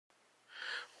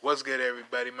What's good,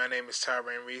 everybody? My name is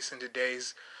Tyron Reese, and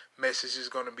today's message is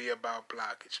going to be about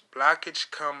blockage. Blockage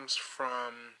comes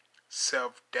from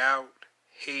self-doubt,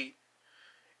 hate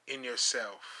in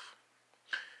yourself.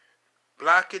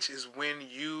 Blockage is when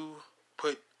you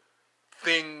put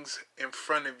things in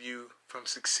front of you from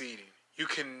succeeding. You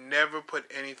can never put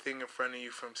anything in front of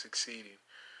you from succeeding.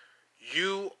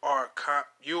 You are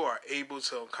able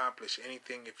to accomplish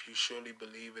anything if you surely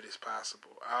believe it is possible.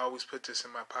 I always put this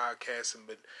in my podcast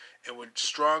and would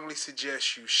strongly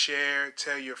suggest you share,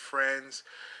 tell your friends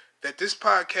that this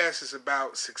podcast is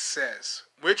about success.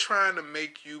 We're trying to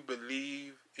make you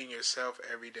believe in yourself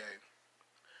every day.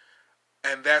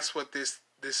 And that's what this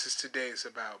is today is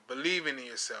about. Believing in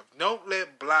yourself. Don't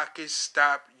let blockage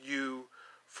stop you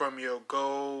from your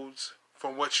goals,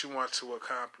 from what you want to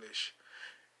accomplish.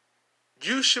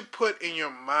 You should put in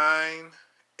your mind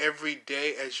every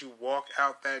day as you walk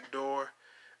out that door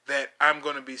that I'm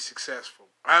going to be successful.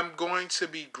 I'm going to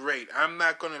be great. I'm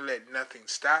not going to let nothing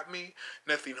stop me,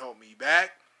 nothing hold me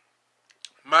back.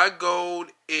 My goal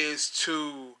is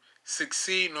to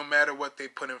succeed no matter what they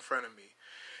put in front of me.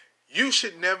 You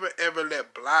should never ever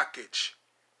let blockage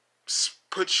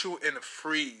put you in a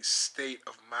freeze state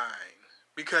of mind,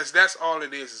 because that's all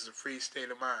it is a freeze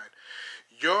state of mind.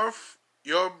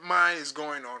 Your mind is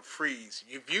going on freeze.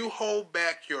 If you hold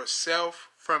back yourself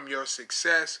from your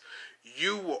success,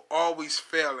 you will always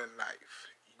fail in life.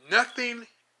 Nothing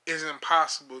is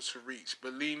impossible to reach.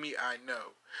 Believe me, I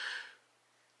know.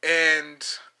 And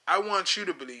I want you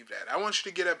to believe that. I want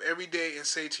you to get up every day and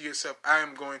say to yourself, I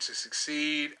am going to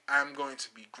succeed. I'm going to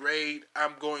be great.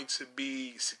 I'm going to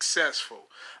be successful.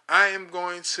 I am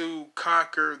going to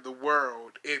conquer the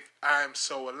world if I'm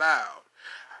so allowed.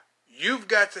 You've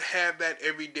got to have that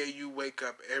every day you wake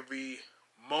up, every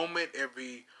moment,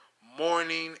 every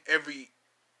morning, every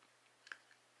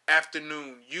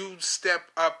afternoon. You step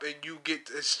up and you get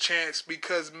this chance,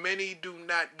 because many do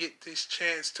not get this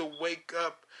chance to wake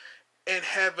up and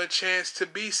have a chance to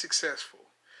be successful.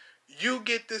 You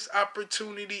get this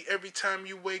opportunity every time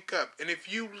you wake up. And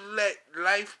if you let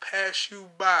life pass you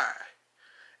by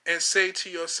and say to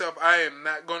yourself, I am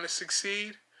not going to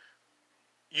succeed,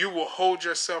 you will hold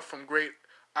yourself from great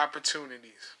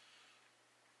opportunities.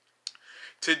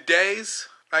 Today's,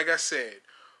 like I said,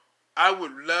 I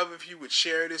would love if you would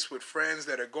share this with friends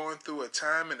that are going through a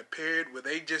time and a period where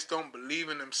they just don't believe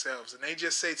in themselves and they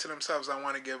just say to themselves, I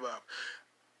want to give up.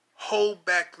 Hold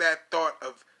back that thought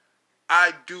of,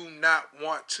 I do not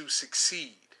want to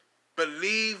succeed.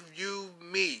 Believe you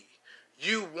me,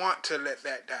 you want to let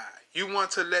that die. You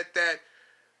want to let that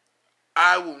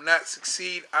I will not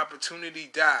succeed opportunity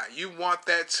die. You want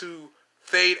that to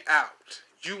fade out.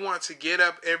 You want to get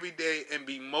up every day and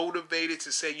be motivated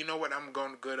to say, you know what, I'm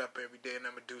going to get up every day and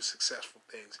I'm going to do successful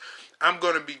things. I'm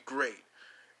going to be great.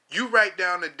 You write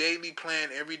down a daily plan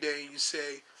every day and you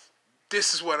say,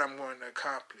 this is what I'm going to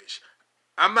accomplish.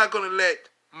 I'm not going to let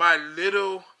my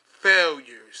little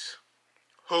failures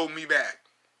hold me back.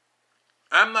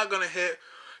 I'm not going to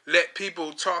let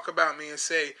people talk about me and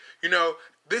say,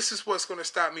 this is what's going to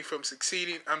stop me from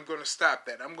succeeding. I'm going to stop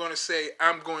that. I'm going to say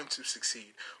I'm going to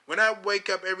succeed. When I wake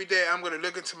up every day, I'm going to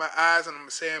look into my eyes and I'm going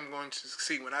to say I'm going to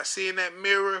succeed. When I see in that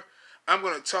mirror, I'm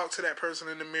going to talk to that person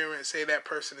in the mirror and say that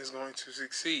person is going to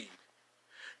succeed.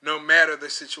 No matter the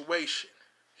situation,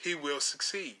 he will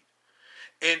succeed.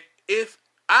 And if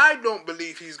I don't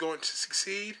believe he's going to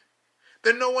succeed,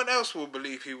 then no one else will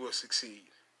believe he will succeed.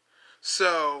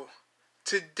 So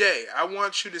today, I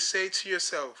want you to say to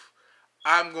yourself,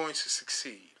 I'm going to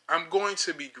succeed. I'm going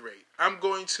to be great. I'm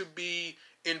going to be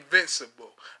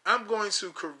invincible. I'm going to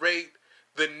create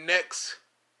the next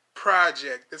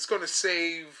project that's going to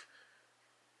save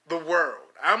the world.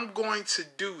 I'm going to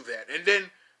do that. And then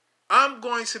I'm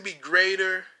going to be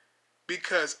greater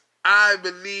because I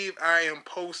believe I am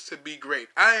supposed to be great.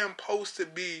 I am supposed to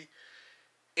be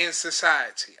in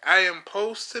society. I am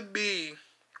supposed to be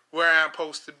where I'm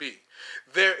supposed to be.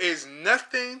 There is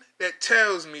nothing that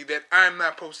tells me that I'm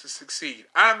not supposed to succeed.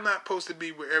 I'm not supposed to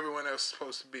be where everyone else is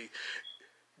supposed to be.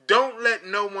 Don't let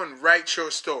no one write your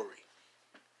story.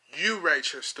 You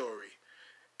write your story.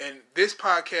 And this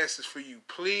podcast is for you.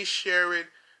 Please share it.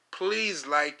 Please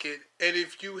like it. And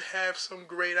if you have some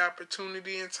great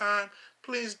opportunity and time,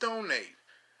 please donate.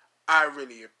 I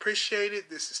really appreciate it.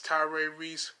 This is Tyray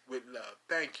Reese with love.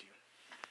 Thank you.